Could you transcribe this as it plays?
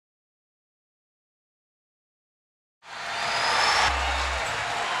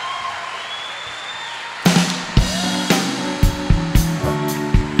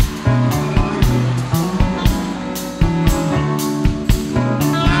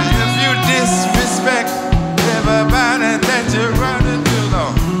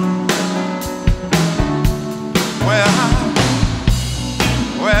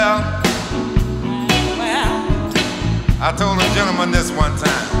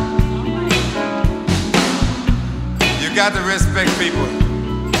got to respect people.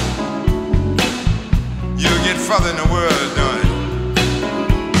 You'll get further in the world doing it.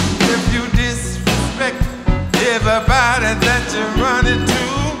 If you disrespect everybody that you run into,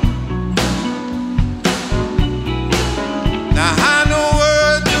 now how in the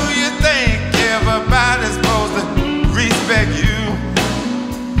world do you think everybody's supposed to respect you?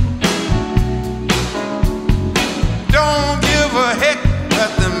 Don't give a heck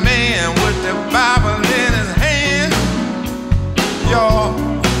about the man with the Bible in his hand. Y'all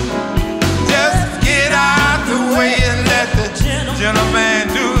just get out the way and let the gentleman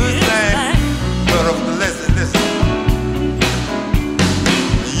do his thing. But listen, listen.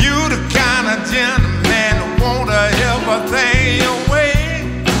 You the kind of gentleman who want to help a thing your way.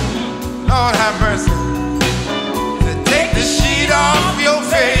 Lord have mercy. To take the sheet off your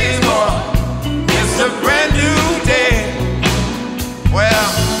face, boy. It's a brand new day.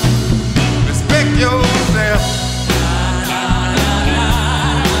 Well, respect yourself.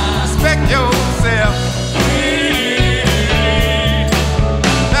 Respect yourself.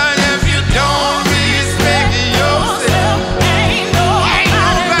 Now if you don't respect yourself, ain't nobody.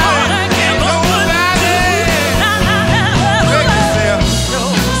 Respect yourself.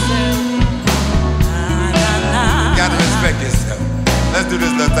 Gotta respect yourself. Let's do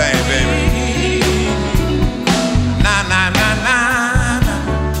this little thing, baby. Na na na na na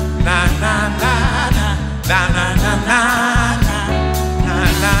na na na na na na na na na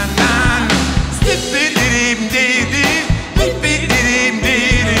na.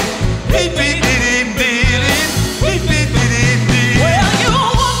 Well, you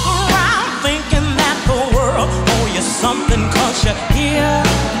walk around thinking that the world owe you something 'cause you're here.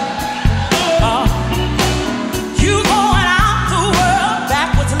 You going out the world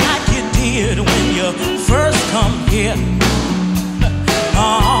backwards like you did when you first come here.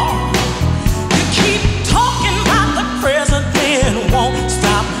 You keep talking about the present, then won't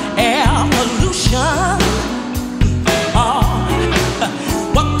stop air pollution.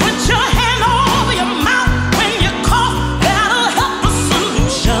 Well, put your hand over your mouth when you cough. That'll help the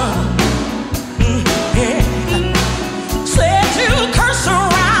solution. Yeah. Said you curse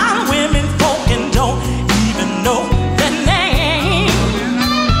around women folk and don't even know their name.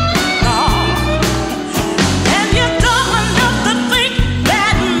 And you're dumb enough to think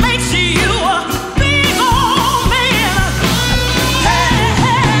that makes you a big old man. Hey,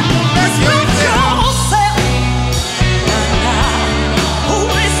 respect yourself. Who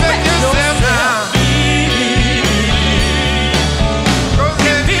respect yourself now?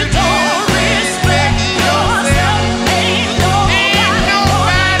 If you don't respect yourself, ain't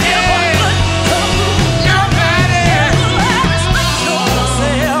nobody ever could. Nobody. Respect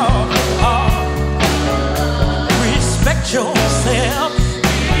yourself. Respect yourself.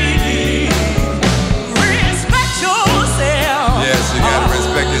 Respect yourself. Yes, you gotta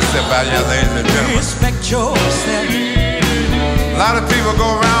respect yourself out here, ladies and gentlemen. Respect yourself. A lot of people go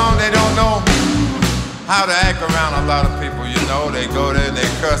around, they don't know how to act around a lot of people, you know. They go there and they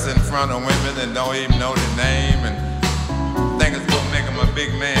cuss in front of women and don't even know their name and think it's gonna make them a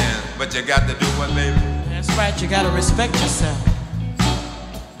big man. But you got to do what, baby? That's right, you gotta respect yourself.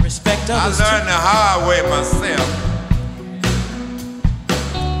 Respect I others. learned the hard way myself.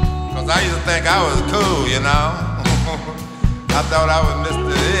 'Cause I used to think I was cool, you know. I thought I was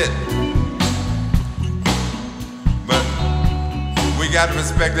Mr. It. But we got to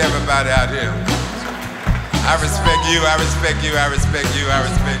respect everybody out here. I respect you, I respect you, I respect you, I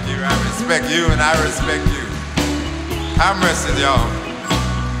respect you, I respect you, and I respect you. Have mercy, y'all.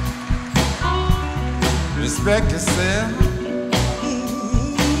 Respect yourself.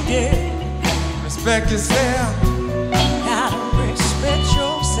 Yeah. Respect yourself. Gotta respect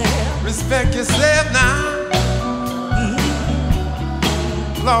yourself. Respect yourself now.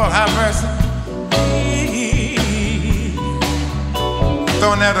 Lord, have mercy.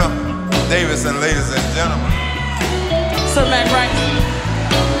 Thornetta Davis, and ladies and gentlemen. Sir Mack Rice.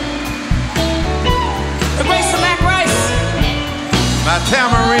 Embrace Sir Mack Rice. My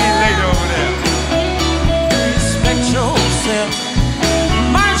tambourine